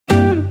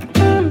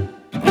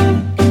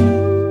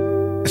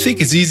think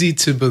it's easy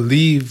to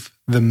believe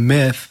the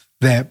myth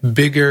that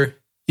bigger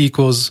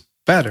equals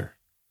better.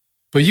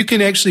 But you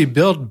can actually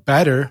build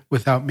better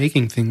without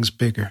making things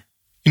bigger.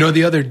 You know,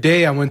 the other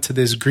day I went to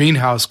this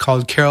greenhouse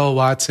called Carol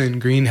Watson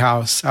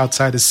Greenhouse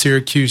outside of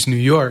Syracuse, New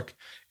York.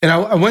 And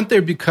I went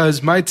there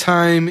because my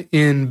time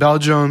in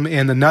Belgium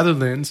and the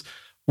Netherlands,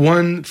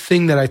 one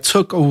thing that I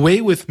took away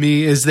with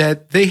me is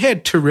that they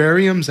had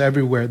terrariums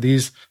everywhere,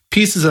 these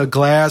pieces of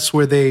glass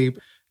where they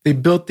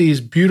built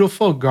these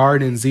beautiful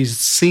gardens, these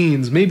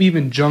scenes, maybe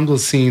even jungle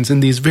scenes in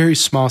these very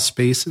small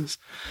spaces.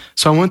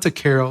 So I went to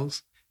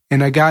Carol's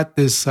and I got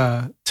this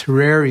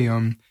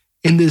terrarium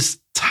in this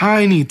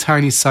tiny,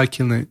 tiny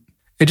succulent.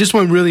 It just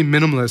went really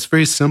minimalist,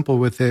 very simple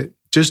with it,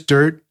 just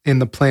dirt and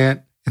the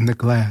plant and the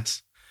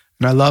glass.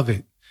 And I love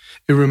it.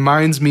 It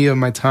reminds me of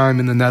my time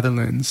in the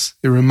Netherlands.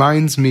 It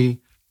reminds me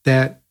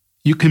that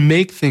you can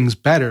make things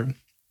better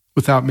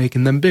without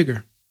making them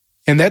bigger.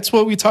 And that's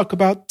what we talk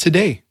about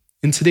today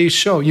in today's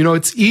show. You know,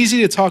 it's easy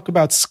to talk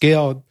about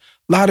scale.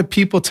 A lot of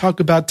people talk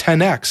about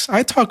 10X.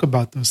 I talk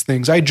about those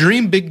things. I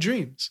dream big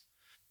dreams.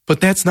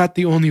 But that's not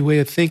the only way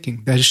of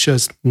thinking. That is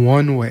just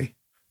one way.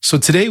 So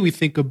today we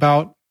think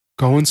about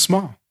going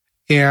small.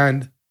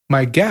 And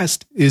my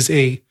guest is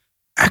an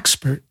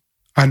expert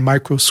on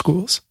micro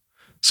schools.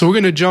 So we're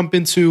going to jump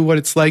into what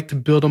it's like to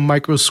build a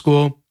micro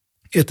school.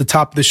 At the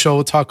top of the show,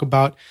 we'll talk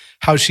about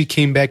how she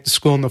came back to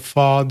school in the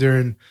fall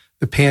during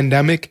the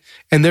pandemic.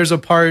 And there's a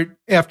part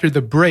after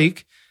the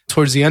break,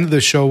 towards the end of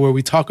the show, where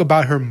we talk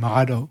about her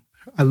motto.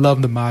 I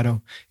love the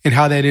motto and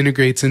how that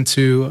integrates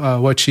into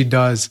what she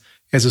does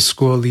as a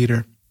school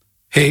leader.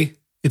 Hey,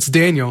 it's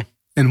Daniel,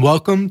 and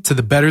welcome to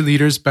the Better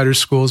Leaders, Better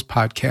Schools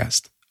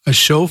podcast, a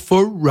show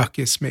for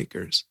ruckus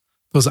makers,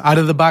 those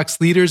out-of-the-box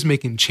leaders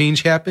making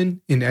change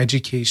happen in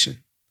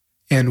education.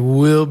 And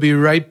we'll be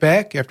right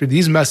back after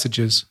these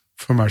messages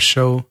from our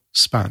show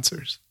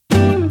sponsors.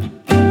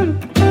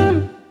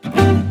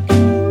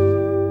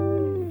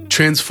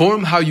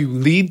 Transform how you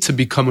lead to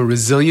become a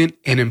resilient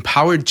and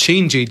empowered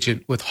change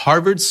agent with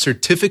Harvard's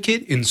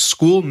Certificate in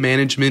School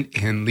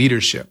Management and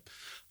Leadership.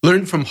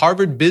 Learn from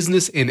Harvard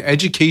Business and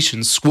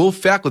Education school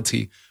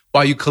faculty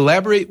while you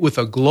collaborate with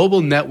a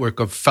global network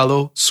of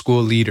fellow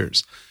school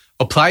leaders.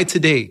 Apply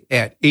today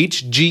at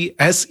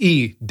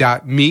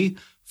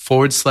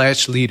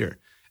hgse.me/leader.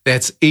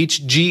 That's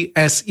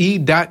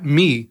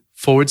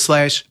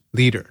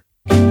hgse.me/leader.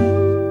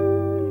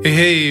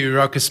 Hey,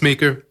 Ruckus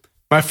Maker.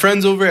 My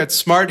friends over at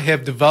Smart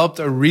have developed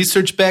a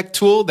research-backed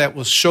tool that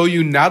will show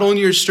you not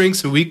only your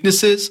strengths and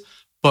weaknesses,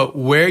 but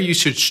where you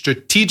should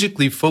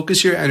strategically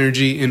focus your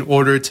energy in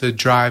order to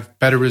drive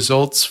better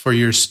results for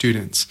your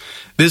students.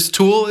 This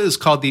tool is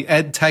called the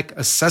EdTech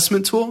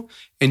Assessment Tool,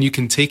 and you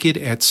can take it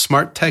at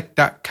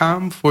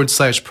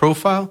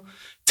smarttech.com/profile.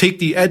 Take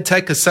the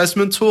EdTech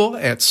Assessment Tool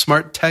at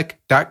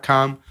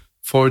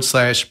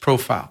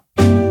smarttech.com/profile.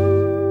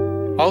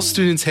 All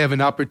students have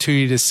an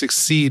opportunity to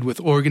succeed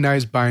with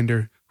Organized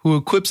Binder, who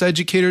equips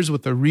educators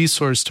with a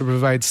resource to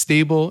provide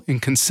stable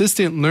and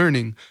consistent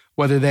learning,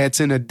 whether that's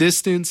in a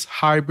distance,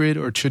 hybrid,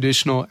 or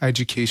traditional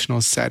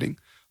educational setting.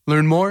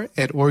 Learn more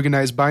at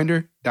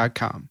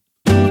organizedbinder.com.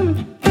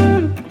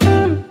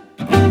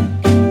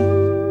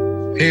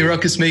 Hey,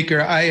 Ruckus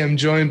Maker, I am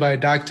joined by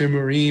Dr.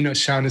 Maureen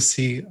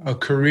O'Shaughnessy, a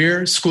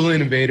career school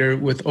innovator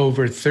with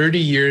over 30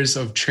 years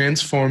of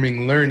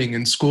transforming learning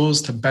in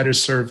schools to better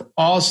serve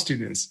all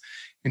students.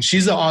 And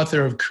she's the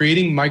author of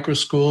Creating Micro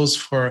Schools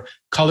for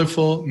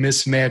Colorful,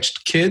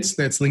 Mismatched Kids.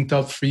 That's linked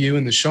up for you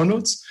in the show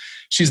notes.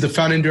 She's the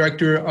founding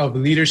director of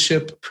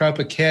Leadership Prep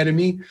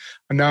Academy,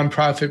 a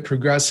nonprofit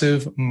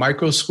progressive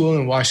micro school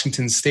in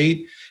Washington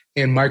State,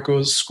 and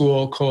Micro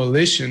School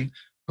Coalition,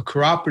 a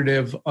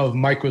cooperative of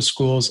micro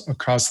schools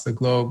across the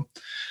globe.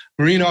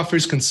 Maureen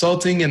offers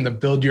consulting in the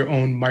Build Your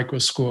Own Micro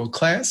School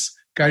class,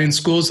 guiding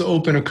schools to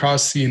open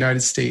across the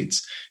United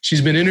States. She's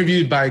been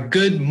interviewed by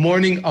Good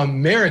Morning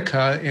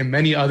America and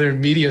many other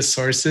media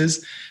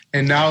sources,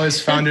 and now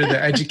is founder of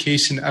the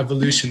Education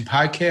Evolution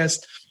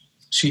podcast.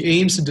 She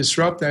aims to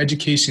disrupt the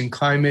education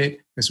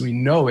climate as we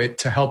know it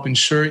to help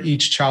ensure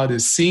each child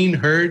is seen,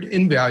 heard,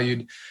 and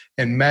valued,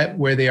 and met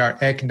where they are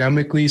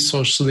academically,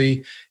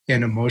 socially,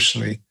 and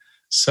emotionally.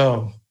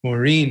 So,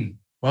 Maureen,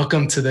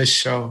 welcome to this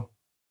show.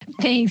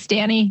 Thanks,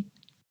 Danny.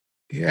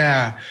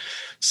 Yeah.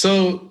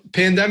 So,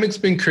 pandemic's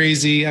been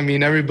crazy. I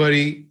mean,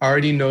 everybody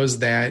already knows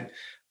that.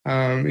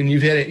 And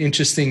you've had an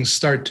interesting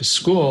start to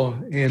school.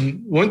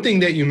 And one thing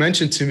that you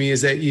mentioned to me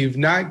is that you've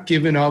not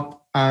given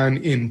up on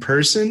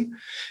in-person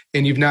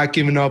and you've not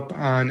given up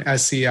on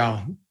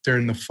SEL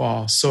during the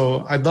fall.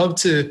 So I'd love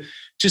to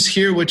just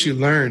hear what you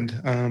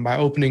learned by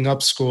opening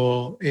up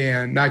school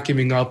and not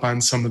giving up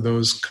on some of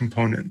those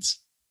components.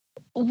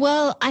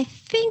 Well, I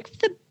think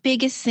the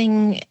biggest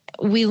thing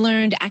we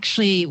learned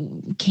actually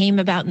came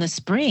about in the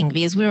spring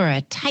because we were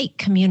a tight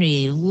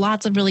community,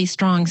 lots of really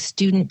strong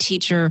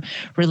student-teacher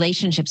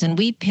relationships, and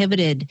we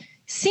pivoted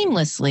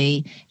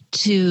seamlessly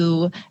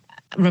to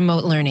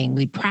remote learning.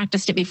 We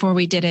practiced it before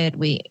we did it.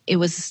 It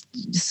was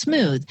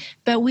smooth,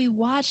 but we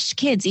watched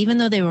kids, even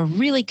though they were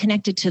really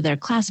connected to their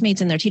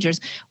classmates and their teachers,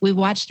 we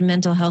watched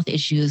mental health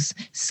issues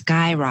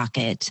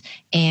skyrocket,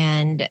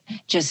 and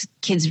just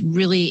kids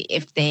really,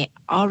 if they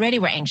already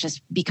were anxious,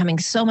 becoming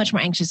so much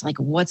more anxious. Like,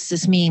 what's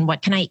this mean?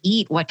 What can I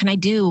eat? What can I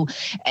do?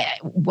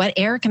 What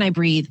air can I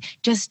breathe?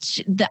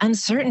 Just the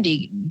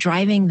uncertainty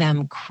driving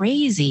them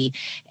crazy.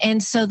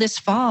 And so this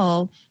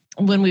fall,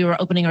 when we were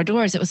opening our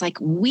doors, it was like,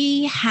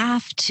 we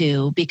have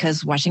to,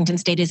 because Washington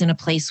State is in a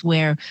place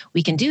where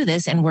we can do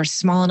this, and we're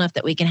small enough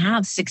that we can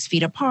have 6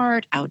 feet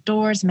apart,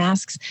 outdoors,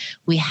 masks.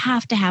 We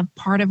have to have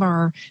part of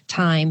our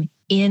time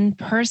in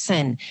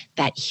person,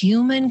 that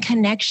human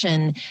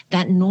connection,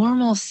 that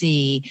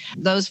normalcy,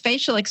 those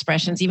facial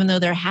expressions, even though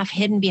they're half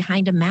hidden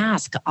behind a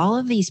mask, all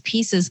of these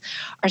pieces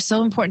are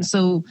so important.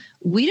 So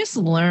we just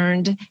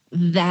learned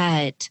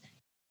that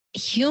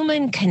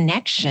human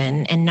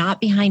connection and not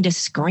behind a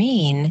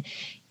screen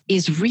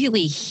is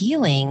really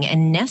healing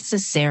and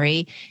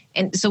necessary.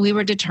 And so we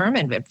were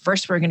determined, at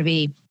first we're going to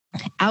be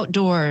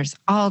outdoors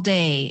all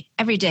day,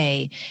 every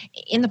day,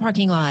 in the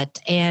parking lot,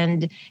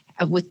 and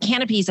with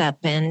canopies up.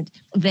 And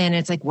then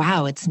it's like,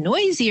 wow, it's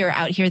noisier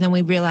out here than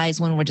we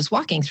realize when we're just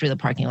walking through the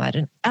parking lot.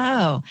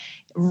 And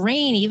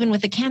rain, even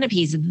with the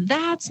canopies,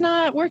 that's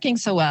not working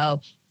so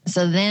well.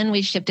 So then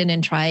we shifted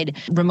and tried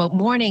remote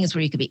mornings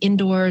where you could be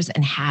indoors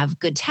and have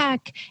good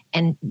tech,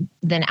 and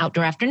then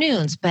outdoor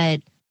afternoons.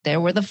 But there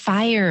were the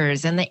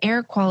fires and the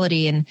air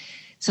quality. And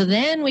so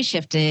then we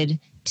shifted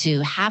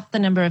to half the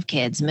number of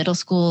kids, middle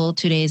school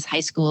 2 days,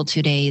 high school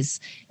 2 days,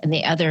 and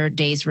the other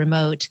days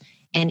remote,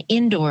 and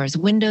indoors,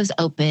 windows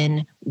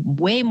open,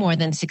 way more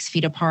than 6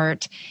 feet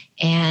apart.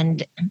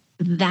 And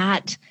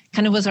that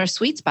kind of was our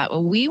sweet spot.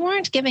 Well, we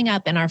weren't giving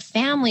up, and our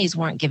families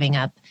weren't giving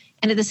up.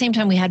 And at the same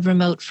time, we had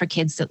remote for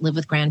kids that live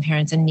with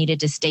grandparents and needed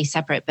to stay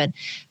separate. But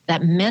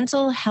that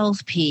mental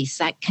health piece,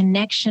 that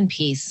connection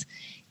piece,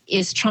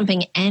 is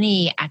trumping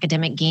any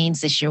academic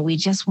gains this year. We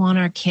just want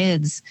our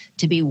kids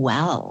to be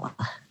well.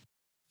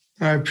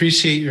 I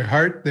appreciate your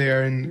heart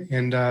there, and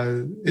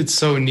it's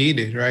so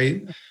needed,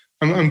 right?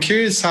 I'm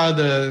curious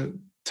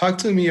talk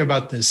to me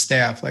about the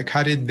staff. Like,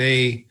 how did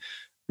they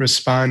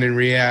respond and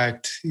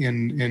react,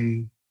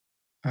 and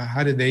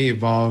how did they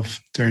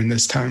evolve during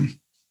this time?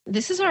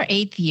 This is our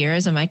 8th year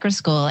as a micro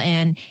school,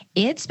 and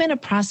it's been a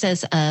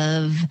process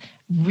of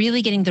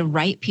really getting the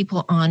right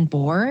people on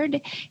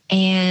board.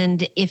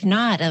 And if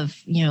not, of,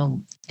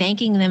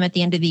 thanking them at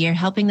the end of the year,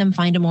 helping them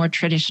find a more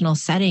traditional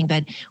setting.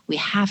 But we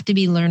have to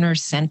be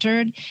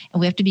learner-centered, and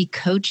we have to be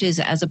coaches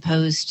as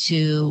opposed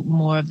to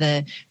more of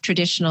the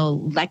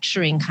traditional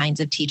lecturing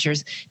kinds of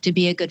teachers to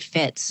be a good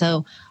fit.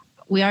 So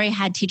we already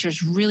had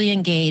teachers really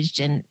engaged,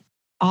 and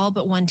all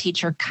but one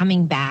teacher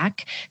coming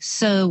back.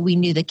 So we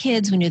knew the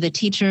kids, we knew the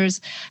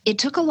teachers. It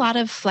took a lot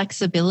of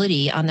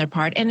flexibility on their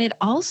part. And it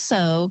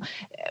also,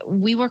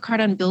 we work hard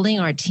on building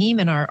our team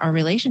and our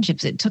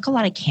relationships. It took a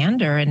lot of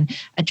candor and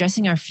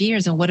addressing our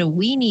fears and what do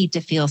we need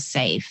to feel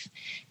safe.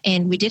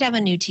 And we did have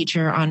a new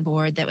teacher on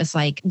board that was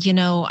like,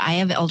 I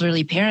have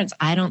elderly parents.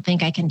 I don't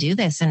think I can do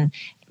this. And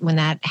when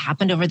that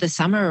happened over the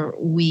summer,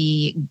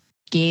 we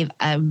gave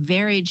a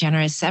very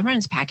generous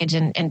severance package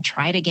and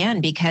tried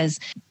again, because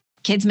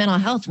kids' mental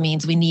health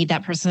means we need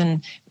that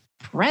person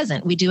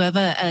present. We do have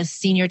a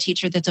senior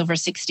teacher that's over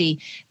 60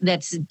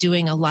 that's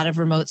doing a lot of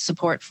remote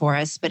support for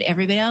us, but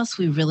everybody else,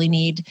 we really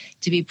need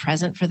to be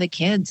present for the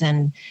kids,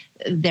 and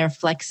they're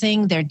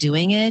flexing, they're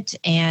doing it,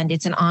 and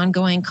it's an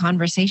ongoing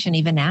conversation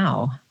even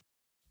now.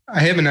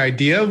 I have an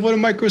idea of what a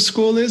micro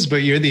school is,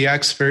 but you're the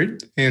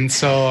expert. And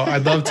so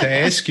I'd love to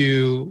ask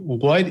you,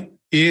 what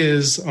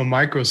is a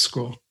micro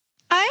school?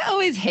 I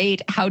always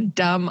hate how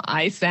dumb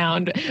I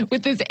sound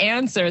with this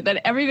answer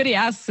that everybody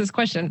asks this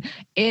question.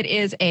 It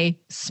is a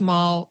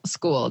small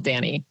school,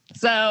 Danny.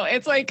 So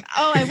it's like,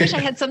 I wish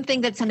I had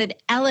something that sounded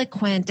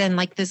eloquent and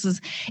like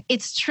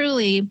it's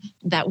truly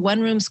that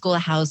one-room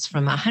schoolhouse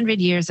from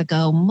 100 years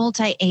ago,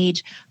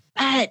 multi-age.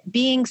 But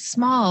being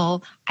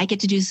small, I get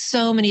to do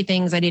so many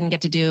things I didn't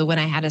get to do when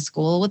I had a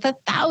school with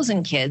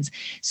 1,000 kids.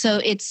 So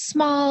it's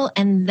small,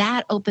 and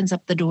that opens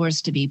up the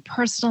doors to be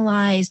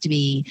personalized, to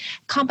be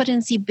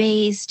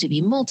competency-based, to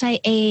be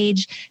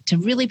multi-age, to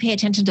really pay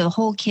attention to the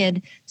whole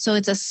kid. So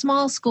it's a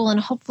small school, and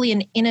hopefully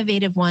an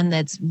innovative one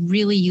that's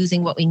really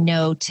using what we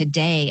know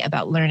today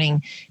about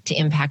learning to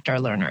impact our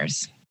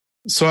learners.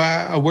 So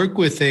I work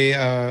with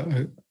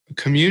a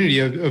community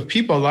of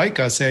people like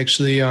us,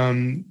 actually,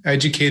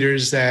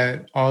 educators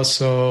that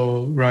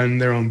also run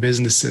their own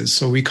businesses.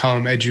 So we call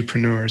them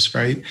edupreneurs,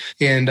 right?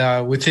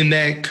 And within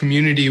that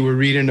community, we're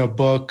reading a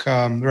book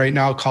right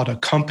now called A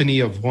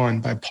Company of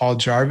One by Paul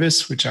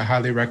Jarvis, which I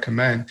highly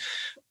recommend.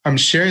 I'm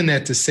sharing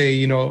that to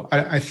say,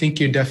 I think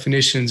your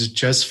definition is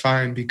just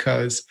fine,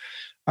 because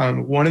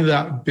one of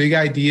the big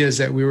ideas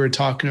that we were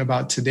talking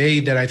about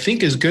today that I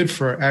think is good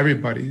for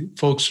everybody,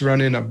 folks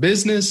running a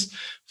business,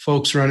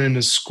 folks running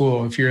a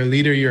school. If you're a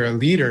leader, you're a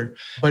leader.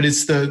 But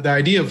it's the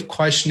idea of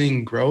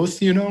questioning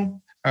growth,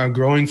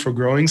 growing for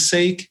growing's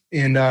sake.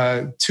 And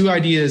 2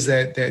 ideas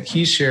that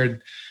he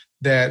shared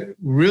that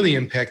really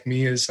impact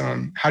me is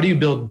how do you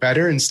build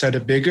better instead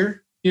of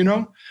bigger?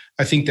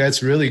 I think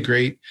that's really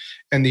great.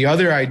 And the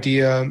other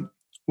idea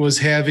was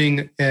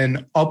having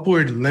an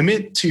upward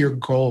limit to your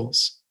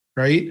goals,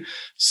 right?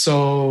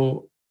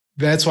 So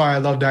that's why I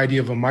love the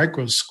idea of a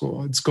micro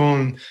school. It's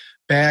going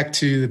back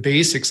to the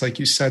basics, like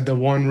you said, the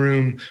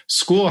one-room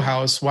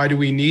schoolhouse. Why do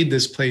we need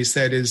this place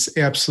that is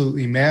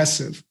absolutely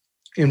massive?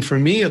 And for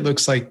me, it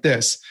looks like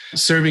this: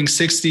 serving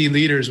 60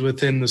 leaders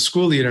within the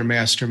school leader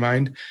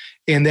mastermind.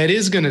 And that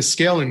is going to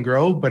scale and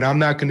grow, but I'm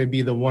not going to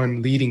be the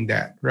one leading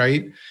that,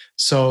 right?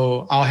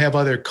 So I'll have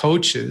other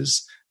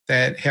coaches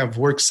that have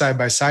worked side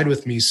by side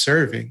with me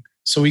serving.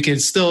 So we can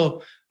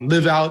still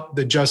live out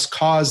the just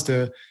cause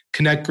to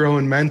connect, grow,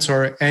 and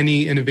mentor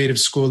any innovative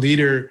school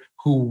leader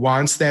who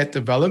wants that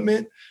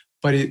development,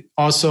 but it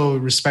also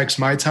respects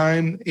my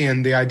time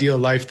and the ideal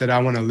life that I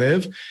want to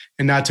live,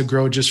 and not to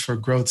grow just for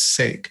growth's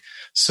sake.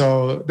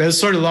 So that's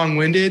sort of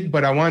long-winded,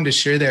 but I wanted to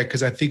share that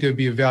because I think it would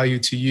be of value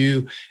to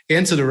you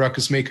and to the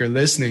Ruckus Maker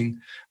listening,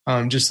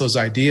 just those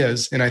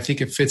ideas. And I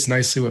think it fits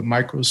nicely with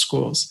micro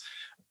schools.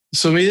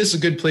 So maybe this is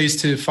a good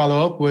place to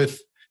follow up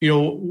with,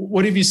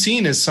 what have you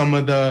seen as some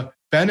of the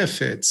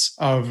benefits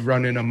of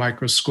running a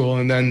micro school?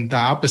 And then the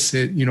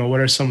opposite, what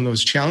are some of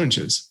those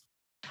challenges?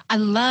 I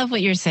love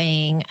what you're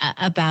saying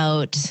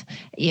about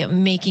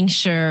making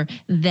sure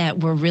that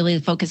we're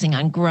really focusing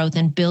on growth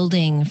and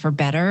building for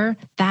better.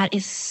 That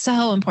is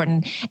so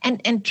important.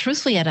 And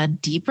truthfully, at a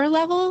deeper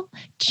level,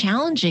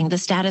 challenging the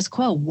status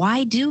quo.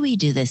 Why do we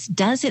do this?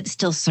 Does it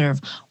still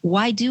serve?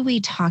 Why do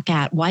we talk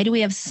at? Why do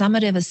we have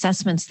summative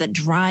assessments that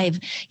drive,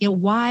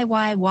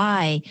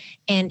 why?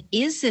 And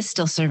is this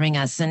still serving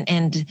us?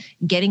 And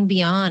getting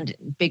beyond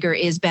bigger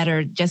is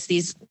better, just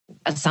these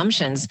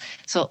assumptions.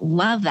 So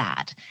love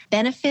that.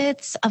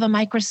 Benefits of a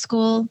micro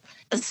school.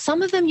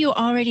 Some of them you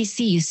already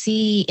see. You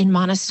see in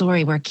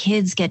Montessori where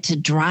kids get to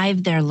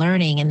drive their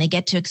learning and they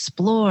get to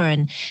explore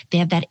and they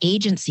have that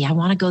agency. I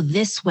want to go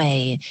this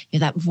way,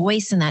 that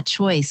voice and that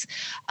choice.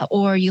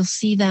 Or you'll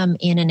see them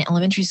in an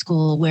elementary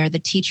school where the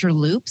teacher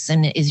loops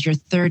and is your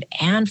third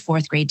and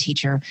fourth grade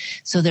teacher.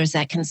 So there's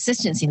that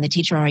consistency and the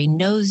teacher already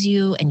knows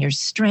you and your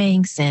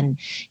strengths, and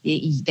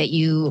that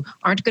you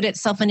aren't good at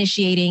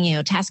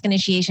self-initiating, task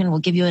initiation will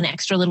give you an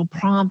extra little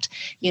prompt.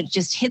 It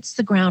just hits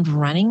the ground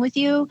running with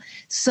you.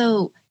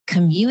 So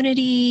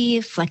community,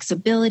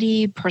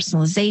 flexibility,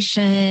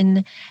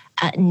 personalization,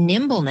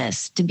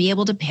 nimbleness to be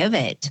able to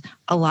pivot.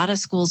 A lot of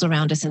schools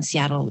around us in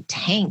Seattle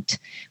tanked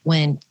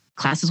when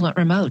classes went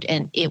remote,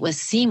 and it was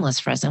seamless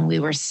for us, and we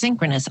were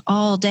synchronous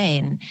all day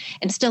and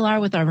still are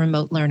with our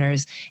remote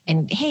learners.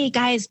 And hey,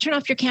 guys, turn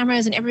off your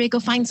cameras and everybody go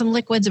find some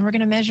liquids and we're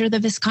going to measure the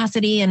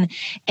viscosity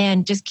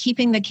and just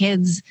keeping the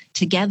kids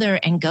together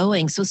and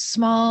going. So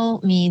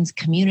small means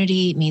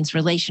community, means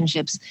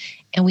relationships,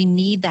 and we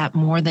need that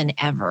more than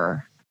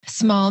ever.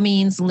 Small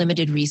means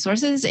limited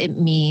resources. It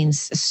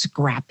means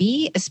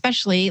scrappy,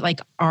 especially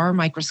like our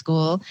micro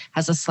school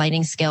has a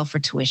sliding scale for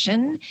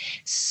tuition.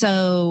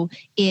 So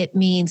it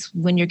means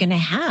when you're going to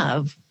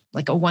have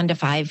like a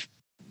 1-to-5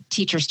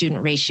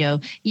 teacher-student ratio,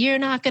 you're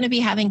not going to be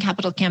having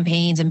capital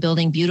campaigns and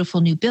building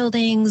beautiful new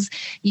buildings.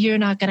 You're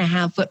not going to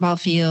have football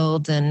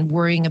fields and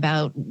worrying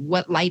about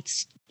what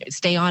lights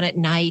stay on at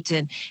night,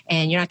 and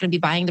you're not going to be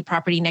buying the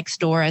property next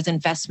door as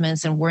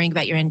investments and worrying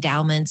about your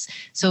endowments.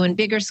 So in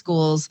bigger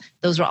schools,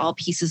 those were all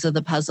pieces of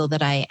the puzzle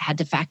that I had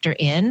to factor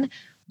in.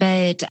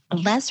 But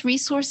less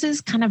resources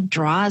kind of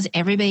draws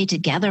everybody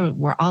together.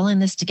 We're all in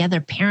this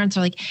together. Parents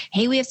are like,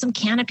 hey, we have some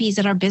canopies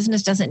that our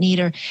business doesn't need,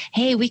 or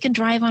hey, we can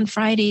drive on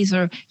Fridays,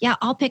 or yeah,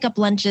 I'll pick up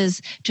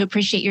lunches to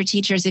appreciate your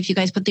teachers if you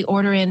guys put the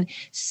order in.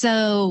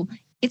 So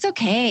it's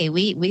okay.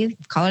 We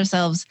call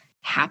ourselves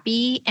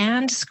happy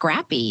and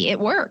scrappy. It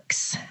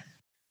works.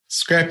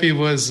 Scrappy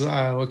was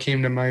what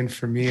came to mind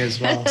for me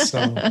as well.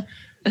 So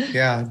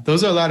yeah,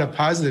 those are a lot of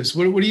positives.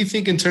 What do you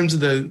think in terms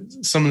of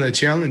some of the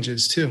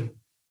challenges too?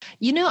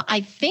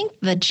 I think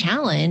the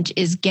challenge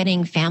is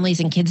getting families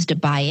and kids to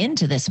buy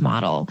into this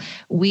model.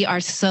 We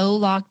are so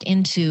locked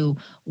into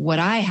what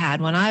I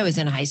had when I was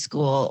in high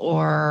school,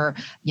 or,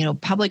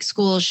 public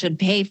schools should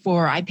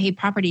I pay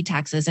property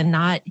taxes, and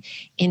not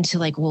into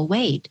like, well,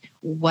 wait,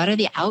 what are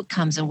the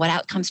outcomes and what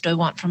outcomes do I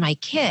want for my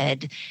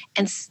kid?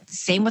 And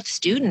same with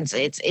students.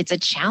 It's a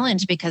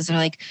challenge because they're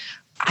like,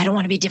 I don't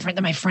want to be different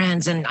than my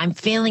friends, and I'm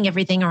failing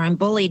everything, or I'm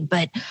bullied,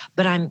 but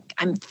I'm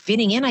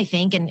fitting in, I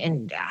think.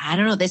 And I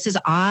don't know, this is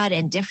odd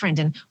and different.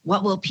 And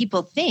what will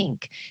people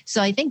think? So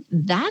I think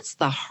that's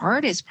the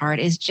hardest part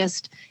is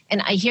just,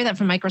 and I hear that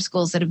from micro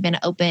schools that have been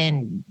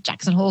open.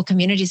 Jackson Hole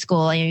Community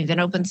School, I've been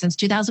open since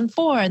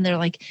 2004. And they're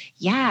like,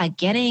 yeah,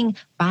 getting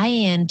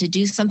buy-in to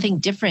do something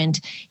different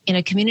in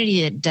a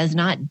community that does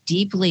not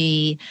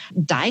deeply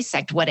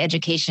dissect what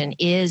education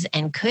is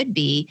and could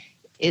be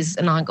is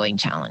an ongoing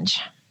challenge.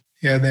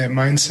 Yeah, that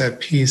mindset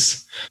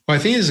piece. Well, I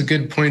think it's a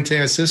good point to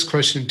ask this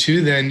question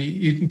too. Then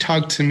you can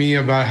talk to me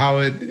about how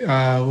it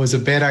was a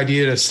bad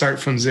idea to start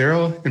from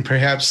zero, and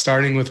perhaps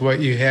starting with what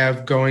you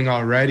have going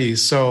already.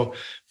 So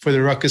for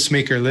the Ruckus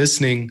Maker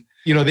listening,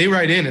 they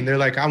write in and they're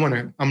like, I'm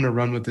going to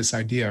run with this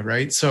idea,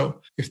 right?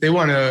 So if they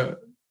want to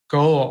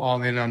go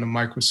all in on a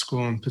micro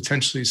school and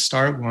potentially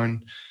start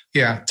one,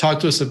 talk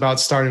to us about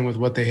starting with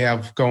what they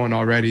have going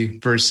already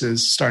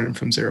versus starting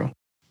from zero.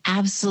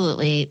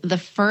 Absolutely. The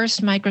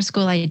first micro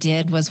school I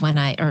did was when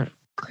I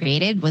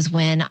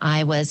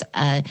was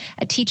a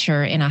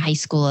teacher in a high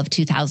school of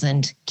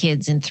 2,000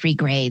 kids in 3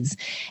 grades.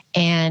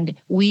 And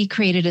we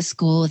created a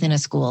school within a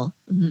school.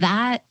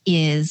 That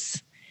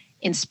is,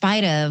 in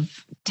spite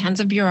of tons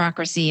of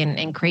bureaucracy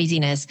and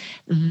craziness,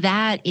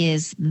 that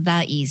is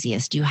the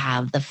easiest. You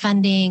have the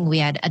funding. We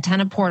had a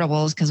ton of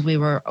portables because we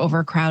were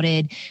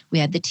overcrowded. We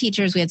had the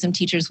teachers. We had some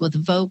teachers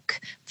with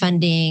VOC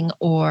funding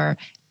or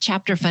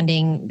chapter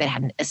funding that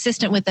had an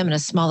assistant with them in a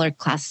smaller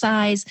class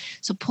size.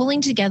 So pulling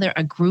together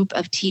a group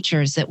of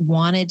teachers that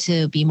wanted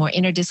to be more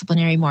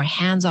interdisciplinary, more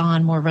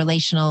hands-on, more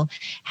relational,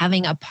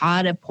 having a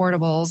pod of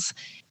portables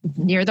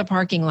near the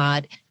parking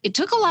lot. It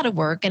took a lot of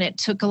work and it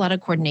took a lot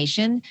of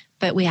coordination,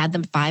 but we had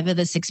them 5 of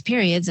the 6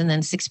 periods, and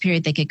then 6th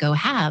period they could go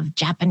have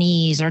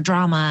Japanese or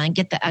drama and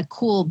get a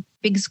cool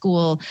big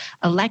school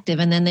elective.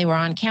 And then they were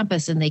on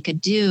campus and they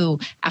could do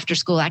after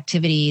school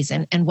activities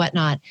and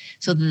whatnot.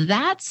 So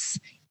that's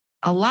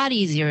a lot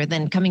easier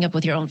than coming up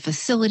with your own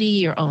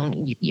facility,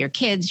 your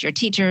kids, your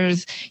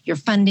teachers, your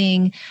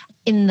funding.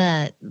 In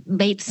the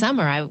late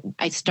summer,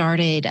 I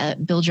started a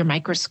Build Your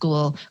Micro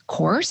School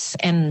course.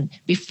 And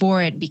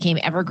before it became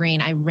evergreen,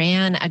 I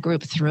ran a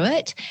group through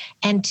it.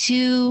 And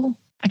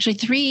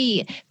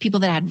 3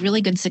 people that had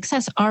really good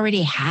success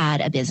already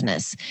had a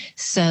business.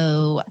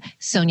 So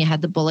Sonia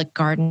had the Bullock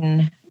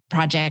Garden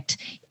Project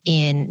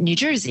in New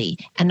Jersey,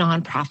 a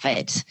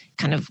nonprofit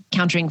kind of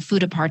countering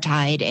food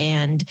apartheid,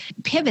 and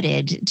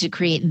pivoted to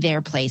create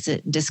their place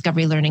at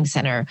Discovery Learning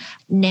Center.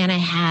 Nana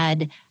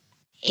had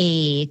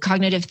a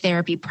cognitive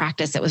therapy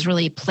practice that was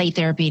really play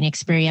therapy and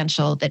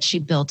experiential that she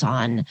built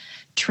on.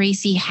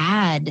 Tracy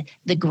had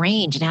the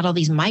Grange and had all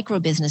these micro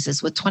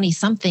businesses with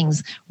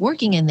 20-somethings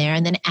working in there,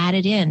 and then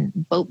added in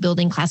boat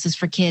building classes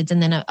for kids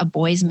and then a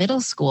boys'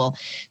 middle school.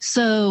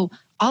 So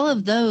all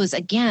of those,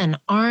 again,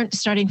 aren't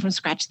starting from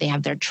scratch. They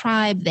have their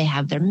tribe, they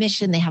have their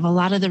mission, they have a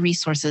lot of the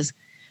resources.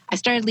 I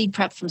started Lead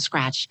Prep from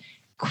scratch.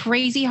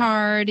 Crazy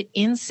hard,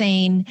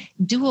 insane,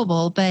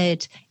 doable,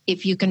 but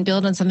if you can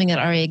build on something that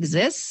already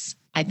exists,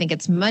 I think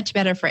it's much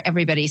better for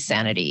everybody's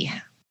sanity.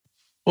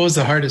 What was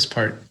the hardest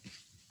part?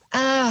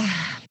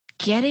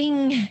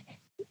 Getting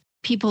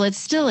people, it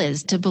still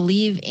is, to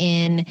believe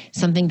in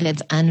something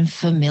that's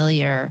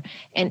unfamiliar.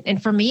 And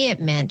for me,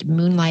 it meant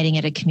moonlighting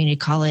at a community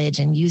college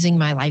and using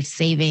my life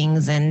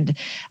savings and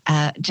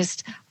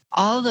just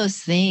all those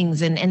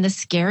things and the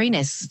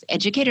scariness.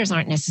 Educators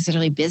aren't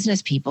necessarily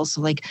business people. So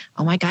like,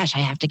 oh my gosh, I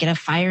have to get a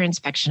fire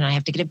inspection. I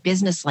have to get a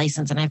business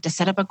license and I have to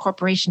set up a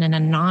corporation and a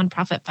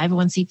nonprofit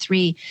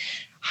 501c3,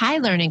 high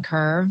learning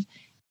curve.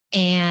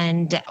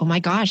 And oh my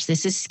gosh,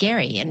 this is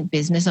scary. And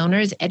business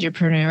owners,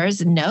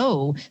 edupreneurs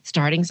know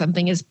starting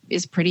something is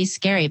pretty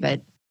scary,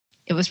 but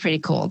it was pretty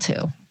cool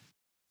too.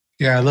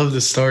 Yeah, I love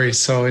the story.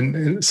 So,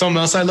 and something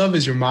else I love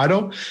is your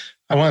motto.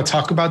 I want to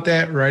talk about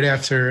that right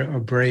after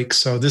a break.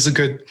 So this is a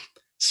good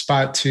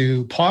spot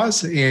to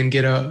pause and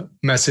get a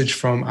message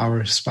from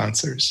our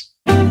sponsors.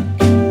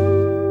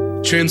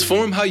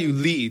 Transform how you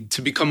lead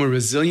to become a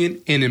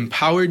resilient and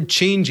empowered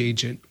change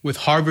agent with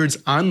Harvard's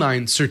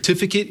online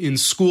certificate in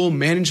school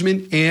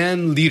management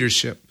and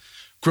leadership.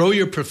 Grow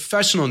your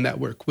professional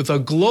network with a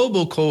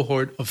global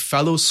cohort of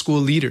fellow school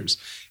leaders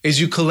as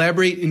you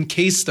collaborate in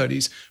case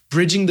studies,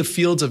 bridging the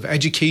fields of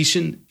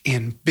education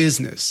and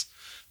business.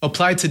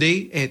 Apply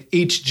today at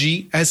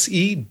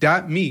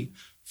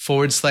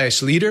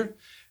hgse.me/leader.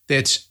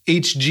 That's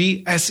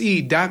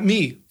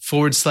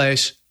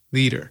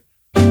hgse.me/leader.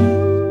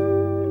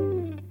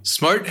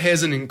 SMART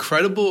has an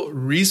incredible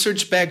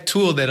research-backed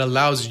tool that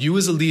allows you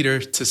as a leader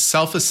to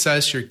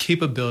self-assess your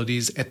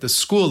capabilities at the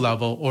school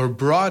level or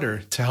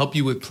broader to help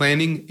you with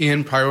planning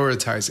and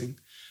prioritizing.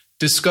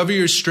 Discover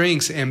your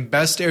strengths and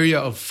best area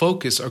of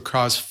focus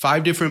across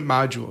 5 different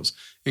modules,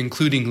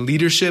 including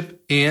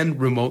leadership and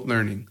remote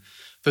learning.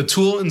 The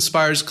tool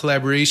inspires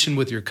collaboration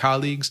with your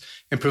colleagues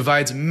and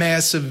provides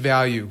massive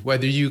value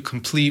whether you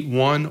complete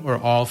one or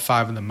all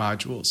 5 of the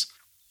modules.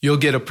 You'll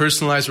get a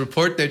personalized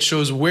report that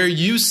shows where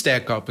you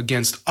stack up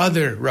against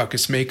other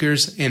ruckus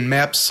makers and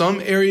maps some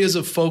areas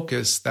of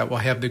focus that will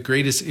have the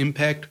greatest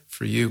impact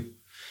for you.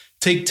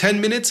 Take 10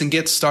 minutes and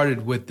get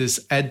started with this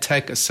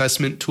EdTech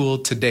assessment tool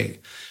today.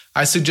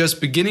 I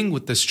suggest beginning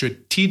with the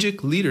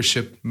Strategic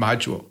Leadership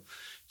module.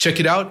 Check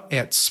it out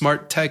at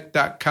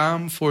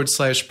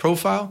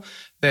smarttech.com/profile.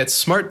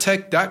 That's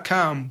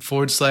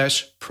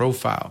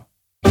smarttech.com/profile.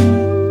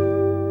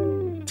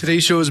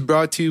 Today's show is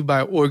brought to you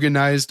by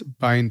Organized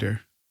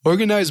Binder.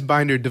 Organized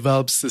Binder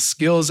develops the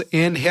skills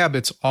and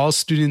habits all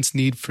students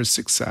need for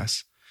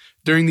success.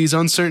 During these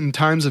uncertain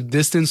times of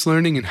distance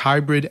learning and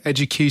hybrid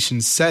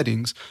education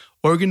settings,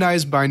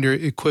 Organized Binder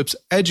equips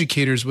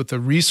educators with a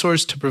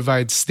resource to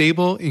provide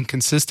stable and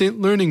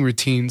consistent learning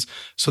routines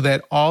so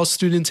that all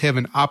students have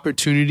an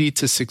opportunity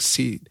to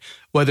succeed,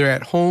 whether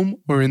at home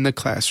or in the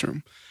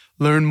classroom.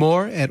 Learn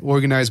more at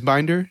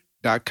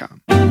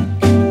organizedbinder.com.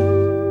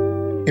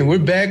 And we're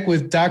back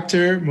with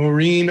Dr.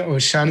 Maureen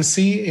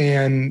O'Shaughnessy,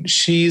 and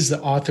she's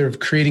the author of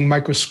Creating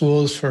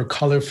Microschools for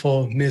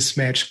Colorful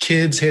Mismatched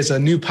Kids. Has a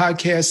new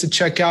podcast to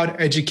check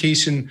out,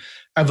 Education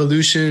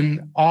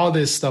Evolution. All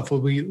this stuff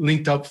will be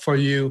linked up for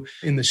you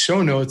in the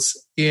show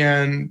notes.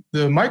 And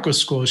the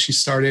microschool she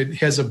started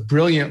has a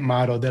brilliant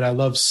motto that I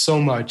love so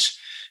much.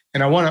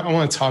 And I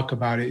want to talk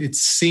about it. It's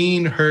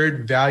seen,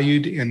 heard,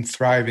 valued, and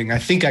thriving. I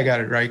think I got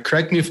it right.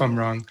 Correct me if I'm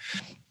wrong.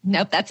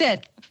 Nope, that's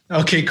it.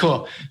 Okay,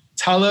 cool.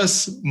 Tell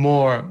us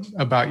more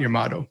about your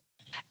motto.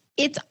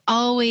 It's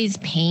always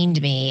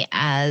pained me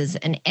as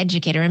an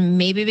educator, and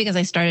maybe because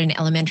I started in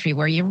elementary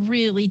where you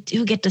really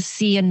do get to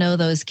see and know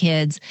those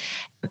kids.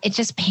 It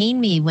just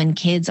pained me when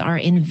kids are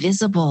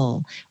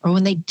invisible or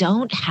when they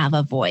don't have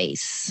a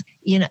voice,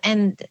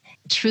 and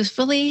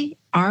truthfully,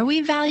 are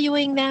we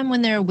valuing them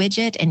when they're a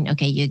widget? And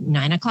okay,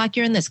 9 o'clock,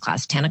 you're in this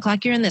class, 10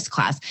 o'clock, you're in this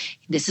class.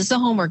 This is the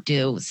homework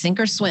due, sink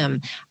or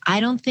swim. I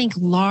don't think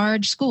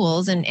large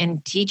schools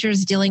and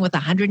teachers dealing with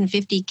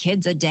 150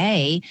 kids a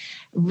day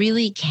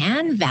really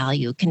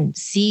can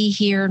see,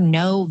 hear,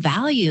 know,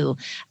 value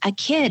a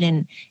kid.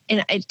 And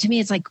to me,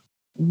 it's like,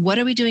 what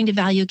are we doing to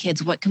value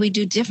kids? What can we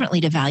do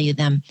differently to value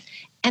them?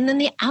 And then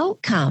the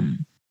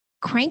outcome,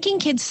 cranking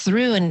kids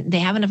through and they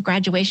have enough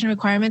graduation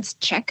requirements,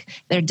 check,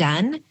 they're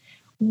done.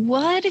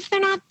 What if they're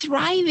not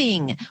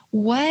thriving?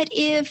 What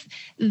if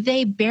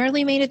they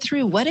barely made it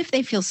through? What if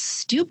they feel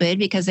stupid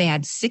because they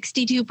had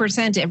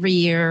 62% every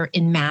year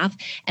in math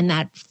and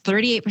that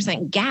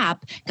 38%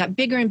 gap got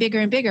bigger and bigger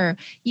and bigger?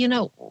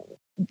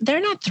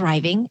 They're not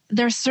thriving,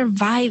 they're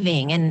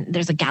surviving. And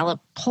there's a Gallup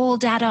poll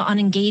data on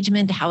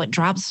engagement, how it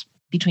drops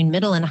between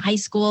middle and high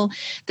school.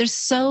 There's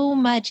so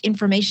much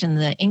information,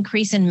 the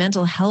increase in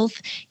mental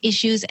health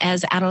issues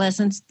as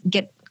adolescents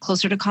get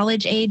closer to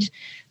college age.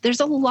 There's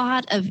a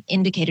lot of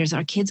indicators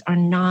our kids are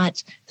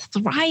not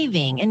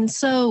thriving. And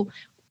so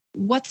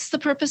what's the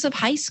purpose of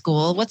high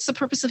school? What's the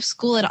purpose of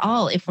school at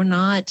all if we're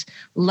not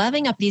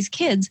loving up these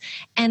kids?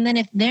 And then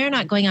if they're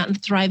not going out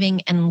and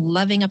thriving and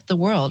loving up the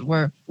world,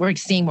 we're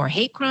seeing more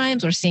hate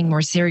crimes, we're seeing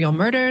more serial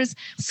murders.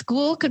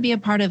 School could be a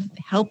part of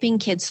helping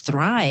kids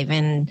thrive,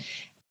 and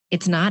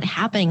it's not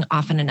happening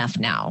often enough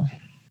now.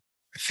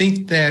 I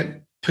think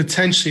that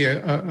potentially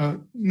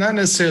not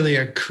necessarily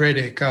a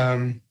critic,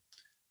 not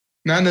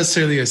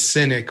necessarily a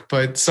cynic,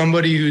 but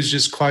somebody who's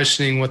just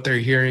questioning what they're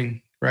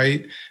hearing,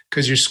 right?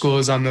 Because your school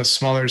is on the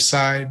smaller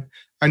side.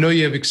 I know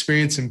you have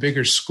experience in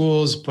bigger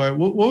schools, but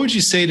what would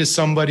you say to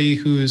somebody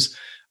who's,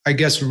 I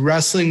guess,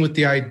 wrestling with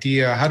the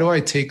idea, how do I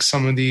take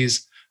some of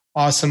these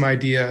awesome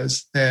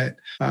ideas that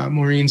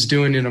Maureen's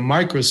doing in a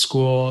micro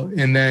school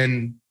and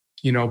then,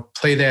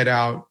 play that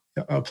out,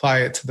 apply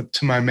it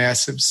to my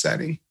massive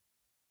setting?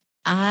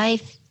 I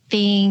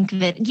think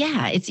that,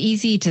 it's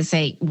easy to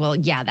say, well,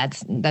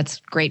 that's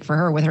great for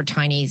her with her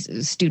tiny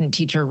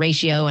student-teacher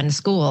ratio in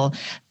school,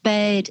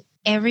 but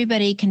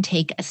everybody can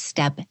take a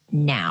step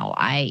now.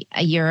 A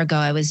year ago,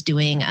 I was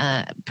doing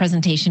a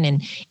presentation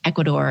in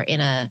Ecuador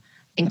in a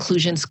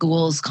Inclusion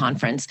Schools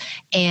conference.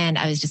 And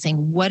I was just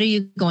saying, what are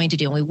you going to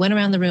do? And we went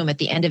around the room at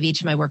the end of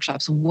each of my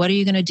workshops. What are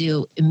you going to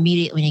do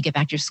immediately when you get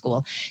back to your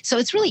school? So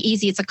it's really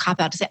easy. It's a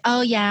cop-out to say,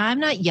 oh yeah, I'm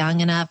not young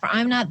enough, or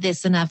I'm not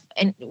this enough.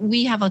 And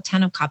we have a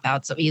ton of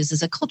cop-outs that we use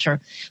as a culture.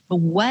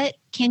 But what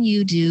can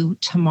you do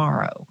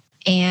tomorrow?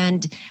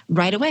 And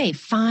right away,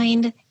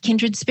 find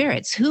kindred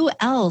spirits. Who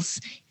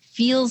else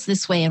feels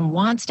this way and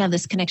wants to have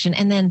this connection?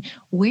 And then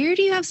where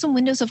do you have some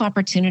windows of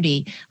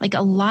opportunity? Like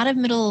a lot of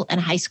middle and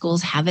high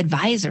schools have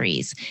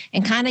advisories,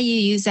 and kind of you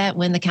use that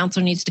when the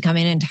counselor needs to come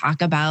in and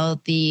talk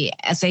about the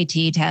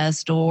SAT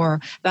test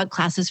or about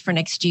classes for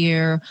next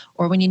year,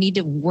 or when you need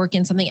to work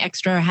in something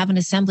extra or have an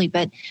assembly.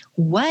 But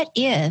what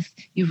if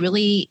you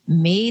really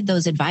made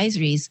those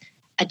advisories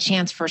a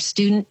chance for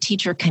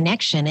student-teacher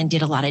connection and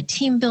did a lot of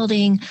team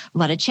building, a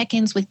lot of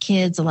check-ins with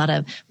kids, a lot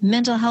of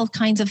mental health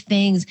kinds of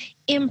things,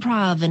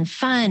 improv and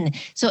fun.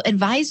 So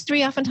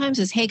advisory oftentimes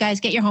is, hey guys,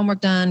 get your homework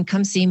done.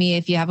 Come see me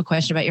if you have a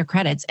question about your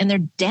credits. And they're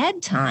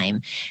dead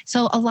time.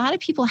 So a lot of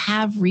people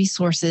have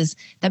resources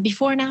that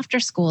before and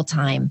after school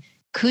time.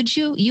 Could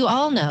you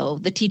all know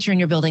the teacher in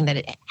your building that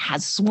it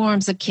has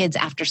swarms of kids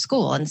after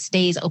school and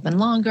stays open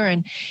longer.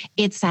 And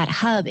it's that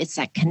hub, it's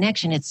that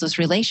connection, it's those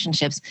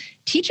relationships.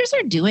 Teachers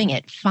are doing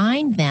it.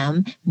 Find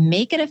them,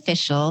 make it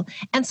official,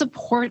 and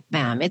support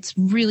them. It's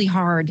really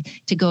hard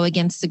to go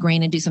against the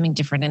grain and do something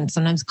different. And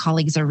sometimes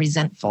colleagues are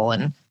resentful.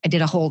 And I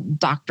did a whole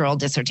doctoral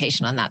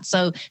dissertation on that.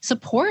 So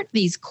support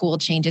these cool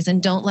changes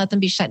and don't let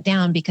them be shut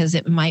down because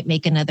it might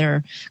make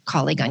another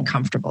colleague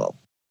uncomfortable.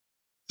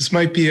 This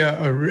might be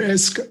a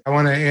risk. I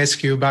want to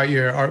ask you about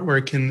your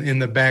artwork in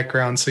the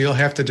background, so you'll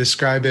have to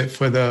describe it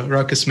for the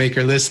ruckus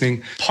maker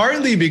listening.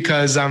 Partly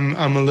because I'm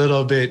a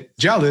little bit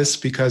jealous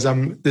because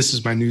this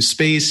is my new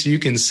space. You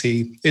can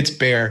see it's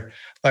bare.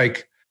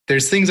 Like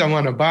there's things I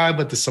want to buy,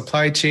 but the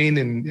supply chain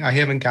and I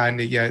haven't gotten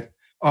it yet.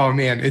 Oh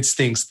man, it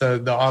stinks.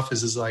 The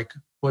office is like,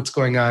 what's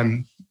going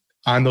on?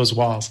 on those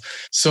walls.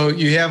 So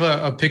you have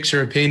a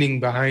picture, a painting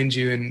behind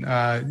you. And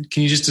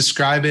can you just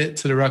describe it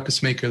to the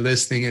Ruckus Maker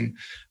listening? And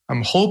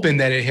I'm hoping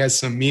that it has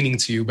some meaning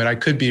to you, but I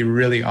could be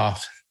really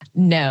off.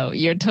 No,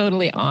 you're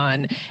totally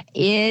on.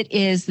 It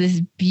is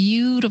this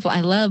beautiful,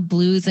 I love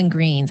blues and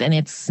greens, and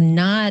it's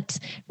not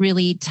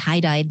really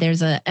tie-dyed.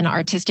 There's an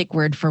artistic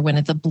word for when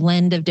it's a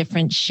blend of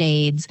different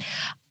shades.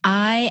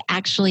 I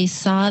actually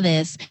saw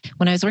this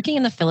when I was working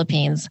in the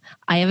Philippines.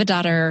 I have a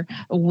daughter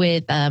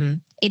with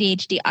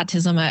ADHD,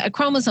 autism, a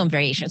chromosome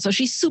variation. So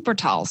she's super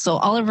tall. So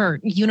all of her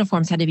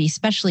uniforms had to be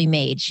specially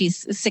made.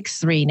 She's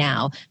 6'3"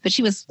 now, but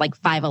she was like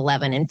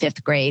 5'11" in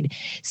 5th grade.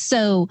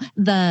 So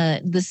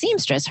the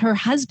seamstress, her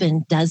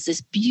husband, does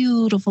this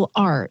beautiful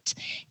art.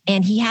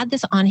 And he had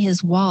this on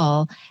his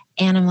wall.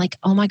 And I'm like,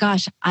 oh my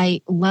gosh,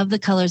 I love the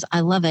colors.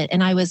 I love it.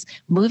 And I was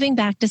moving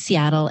back to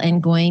Seattle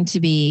and going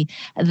to be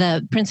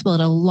the principal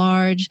at a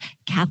large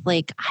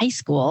Catholic high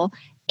school.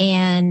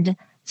 And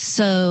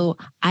so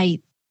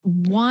I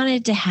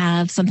wanted to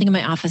have something in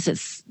my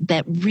office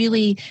that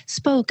really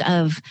spoke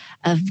of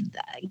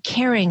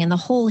caring and the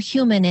whole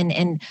human.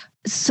 And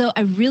so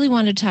I really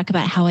wanted to talk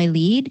about how I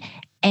lead.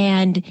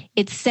 And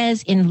it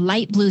says in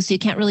light blue, so you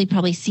can't really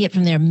probably see it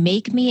from there,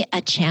 make me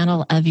a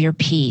channel of your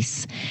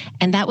peace.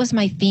 And that was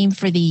my theme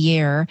for the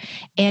year.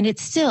 And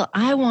it's still,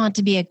 I want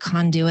to be a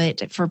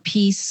conduit for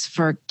peace,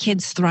 for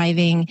kids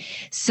thriving.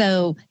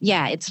 So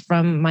yeah, it's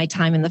from my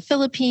time in the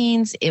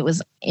Philippines. It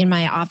was in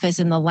my office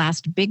in the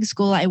last big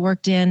school I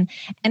worked in.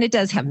 And it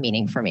does have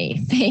meaning for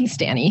me. Thanks,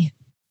 Danny.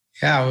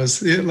 Yeah, it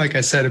was, like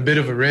I said, a bit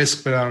of a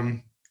risk, but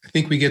I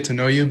think we get to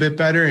know you a bit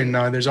better, and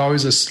there's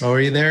always a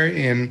story there.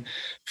 And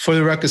for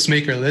the Ruckus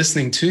Maker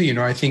listening too,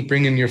 I think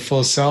bringing your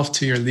full self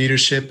to your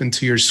leadership and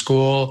to your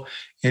school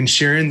and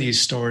sharing these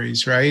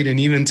stories, right? And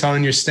even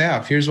telling your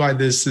staff, here's why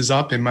this is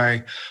up in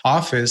my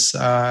office.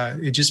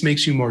 It just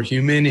makes you more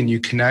human, and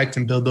you connect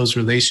and build those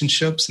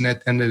relationships. And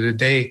at the end of the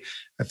day,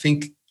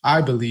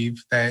 I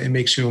believe that it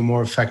makes you a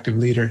more effective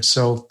leader.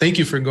 So thank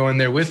you for going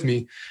there with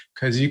me,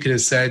 because you could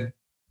have said,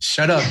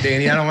 shut up,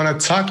 Danny. I don't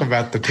want to talk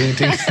about the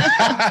painting.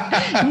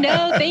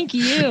 No, thank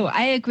you.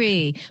 I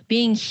agree.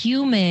 Being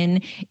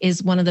human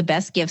is one of the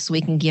best gifts we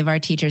can give our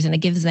teachers, and it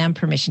gives them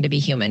permission to be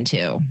human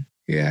too.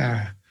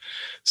 Yeah.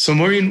 So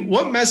Maureen,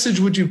 what message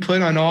would you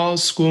put on all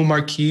school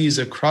marquees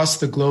across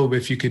the globe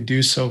if you could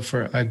do so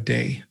for a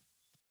day?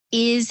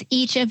 Is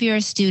each of your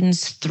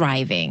students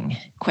thriving? ?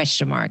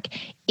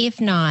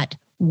 If not,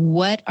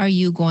 what are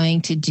you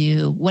going to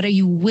do? What are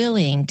you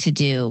willing to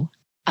do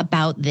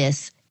about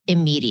this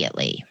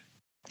immediately?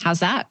 How's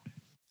that?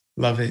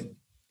 Love it.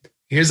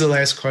 Here's the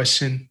last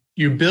question.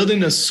 You're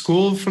building a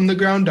school from the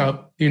ground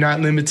up. You're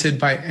not limited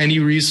by any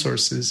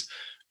resources.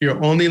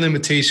 Your only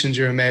limitation is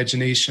your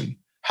imagination.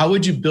 How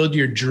would you build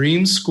your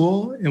dream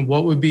school, and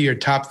what would be your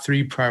top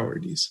 3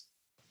 priorities?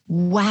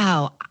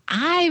 Wow.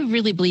 I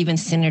really believe in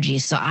synergy.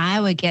 So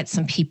I would get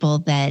some people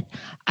that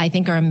I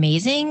think are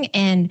amazing.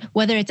 And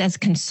whether it's as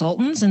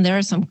consultants, and there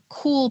are some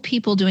cool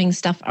people doing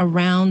stuff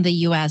around the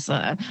US,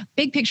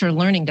 Big Picture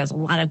Learning does a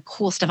lot of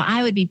cool stuff.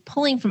 I would be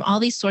pulling from all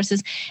these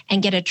sources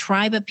and get a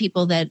tribe of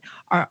people that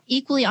are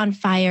equally on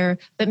fire,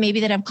 but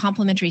maybe that have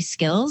complementary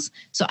skills.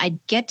 So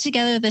I'd get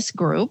together this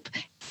group.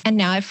 And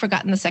now I've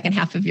forgotten the second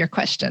half of your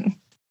question.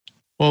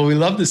 Well, we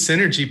love the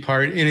synergy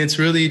part, and it's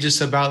really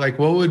just about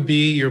what would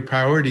be your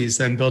priorities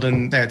then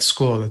building that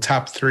school, the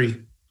top 3?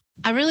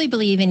 I really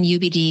believe in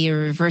UBD or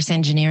reverse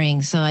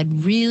engineering. So I'd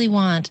really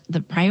want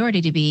the priority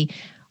to be,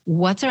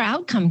 what's our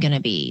outcome going to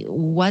be?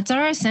 What's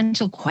our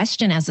essential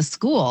question as a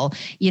school?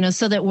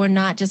 So that we're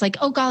not just like,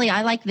 oh, golly,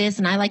 I like this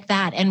and I like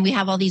that. And we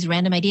have all these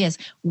random ideas.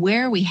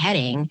 Where are we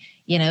heading?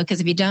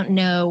 Because if you don't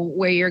know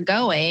where you're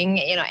going,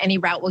 any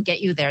route will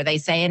get you there, they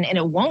say, and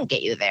it won't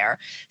get you there.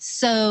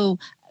 So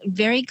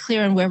very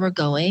clear on where we're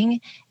going,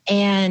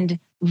 and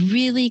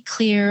really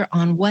clear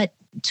on what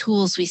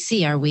tools we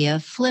see. Are we a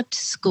flipped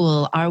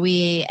school? Are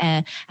we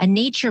a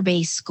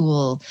nature-based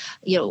school?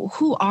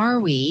 Who are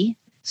we?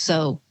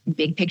 So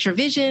big picture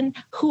vision,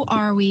 who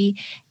are we?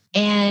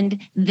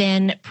 And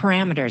then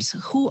parameters,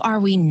 who are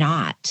we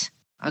not?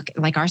 Okay,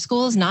 like our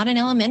school is not an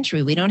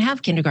elementary. We don't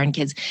have kindergarten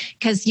kids,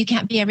 because you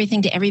can't be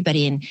everything to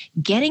everybody. And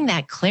getting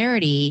that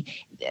clarity,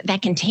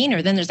 that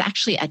container, then there's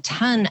actually a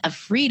ton of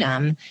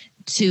freedom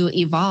to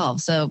evolve.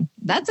 So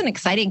that's an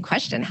exciting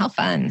question. How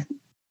fun.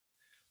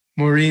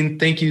 Maureen,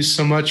 thank you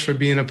so much for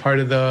being a part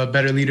of the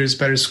Better Leaders,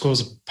 Better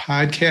Schools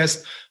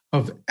podcast.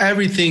 Of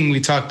everything we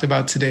talked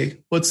about today,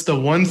 what's the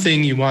one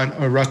thing you want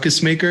a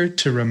Ruckus Maker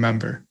to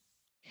remember?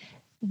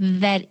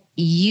 That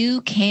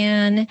you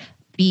can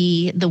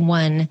be the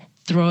one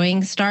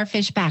throwing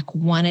starfish back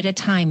one at a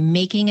time,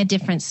 making a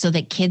difference so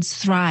that kids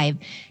thrive.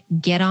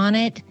 Get on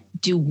it.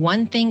 Do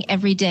one thing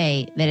every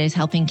day that is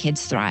helping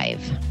kids thrive.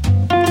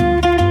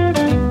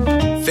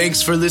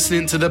 Thanks for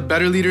listening to the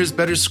Better Leaders,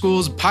 Better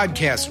Schools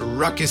podcast,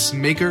 Ruckus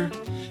Maker.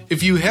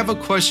 If you have a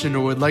question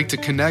or would like to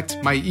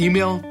connect, my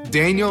email,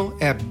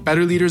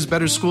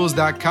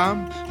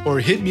 Daniel@betterleadersbetterschools.com, or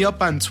hit me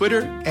up on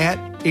Twitter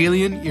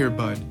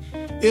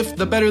 @AlienEarbud. If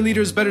the Better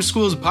Leaders, Better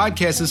Schools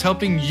podcast is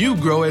helping you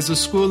grow as a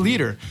school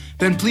leader,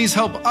 then please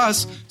help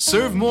us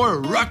serve more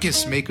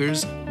ruckus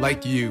makers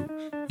like you.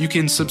 You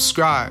can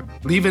subscribe,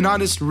 leave an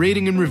honest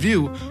rating and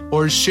review,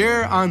 or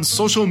share on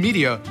social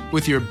media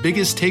with your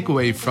biggest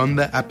takeaway from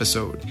the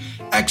episode.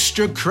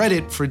 Extra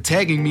credit for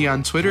tagging me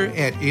on Twitter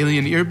at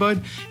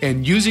AlienEarbud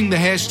and using the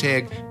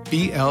hashtag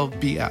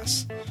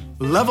BLBS.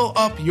 Level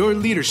up your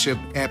leadership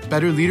at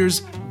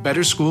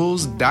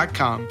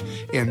betterleadersbetterschools.com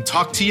and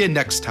talk to you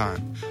next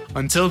time.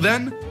 Until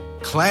then,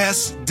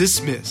 class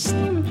dismissed.